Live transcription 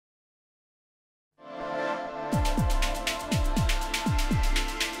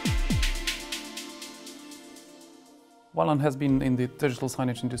ONELAN has been in the digital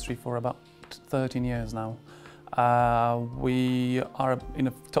signage industry for about 13 years now. We are in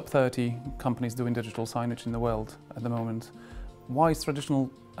the top 30 companies doing digital signage in the world at the moment. Why is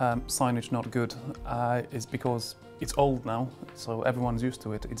traditional signage not good? Is because it's old now, so everyone's used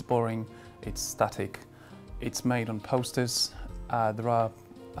to it. It's boring, it's static, it's made on posters. There are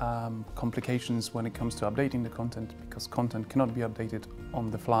complications when it comes to updating the content because content cannot be updated on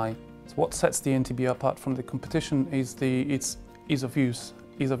the fly. So what sets the NTB apart from the competition is its ease of use,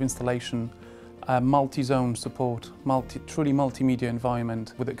 ease of installation, multi-zone support, truly multimedia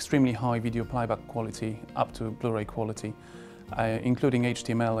environment with extremely high video playback quality up to Blu-ray quality, including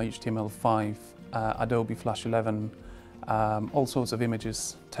HTML, HTML5, Adobe Flash 11, all sorts of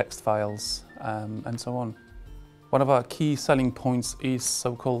images, text files, and so on. One of our key selling points is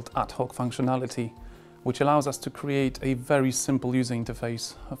so-called ad hoc functionality, which allows us to create a very simple user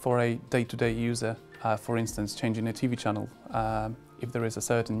interface for a day-to-day user. For instance, changing a TV channel. If there is a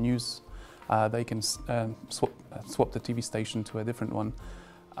certain news, they can swap the TV station to a different one.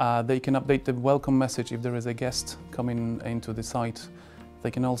 They can update the welcome message if there is a guest coming into the site.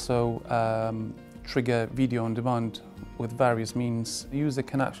 They can also trigger video on demand with various means. The user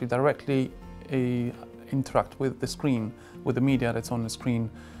can actually directly interact with the screen, with the media that's on the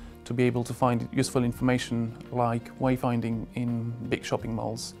screen, to be able to find useful information like wayfinding in big shopping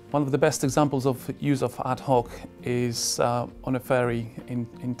malls. One of the best examples of use of ad hoc is on a ferry in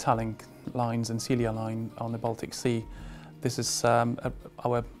Tallink lines and Celia line on the Baltic Sea. This is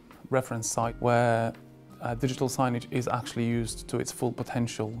our reference site where digital signage is actually used to its full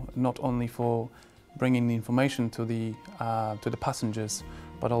potential, not only for bringing the information to the passengers,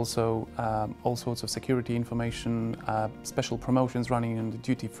 but also all sorts of security information, special promotions running in the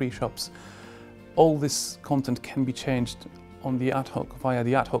duty-free shops. All this content can be changed on the ad hoc, via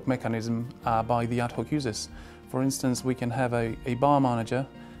the ad hoc mechanism by the ad hoc users. For instance, we can have a bar manager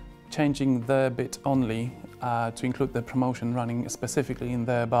changing their bit only to include the promotion running specifically in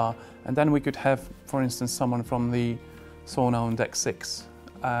their bar, and then we could have, for instance, someone from the sauna on deck 6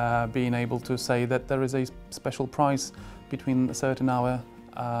 being able to say that there is a special price between a certain hour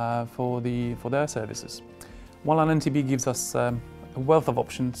for their services. ONELAN NTB gives us a wealth of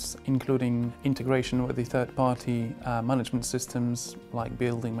options, including integration with the third-party management systems like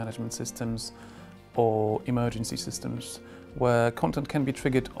building management systems or emergency systems, where content can be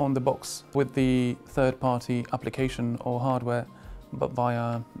triggered on the box with the third-party application or hardware, but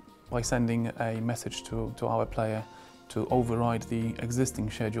by sending a message to our player to override the existing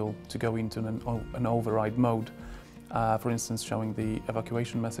schedule to go into an override mode. For instance, showing the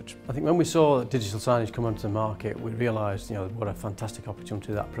evacuation message. I think when we saw digital signage come onto the market, we realised, what a fantastic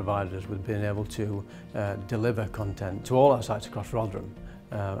opportunity that provided us with being able to deliver content to all our sites across Rotherham,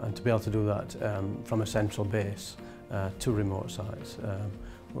 and to be able to do that from a central base to remote sites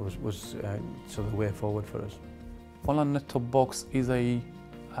was sort of the way forward for us. ONELAN Net-Top Box is a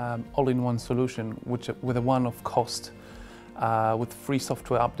all-in-one solution with a one-off cost, with free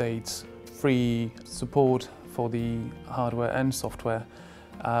software updates, free support for the hardware and software.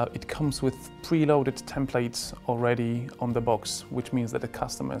 It comes with preloaded templates already on the box, which means that the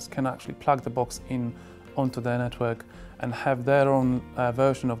customers can actually plug the box in onto their network and have their own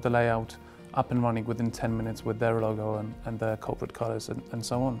version of the layout up and running within 10 minutes with their logo and their corporate colours and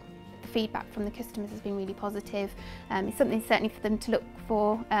so on. The feedback from the customers has been really positive. It's something certainly for them to look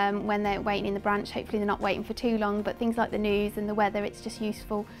for when they're waiting in the branch. Hopefully they're not waiting for too long, but things like the news and the weather, it's just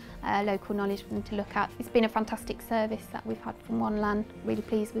useful local knowledge for them to look at. It's been a fantastic service that we've had from ONELAN. Really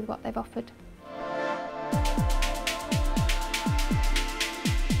pleased with what they've offered.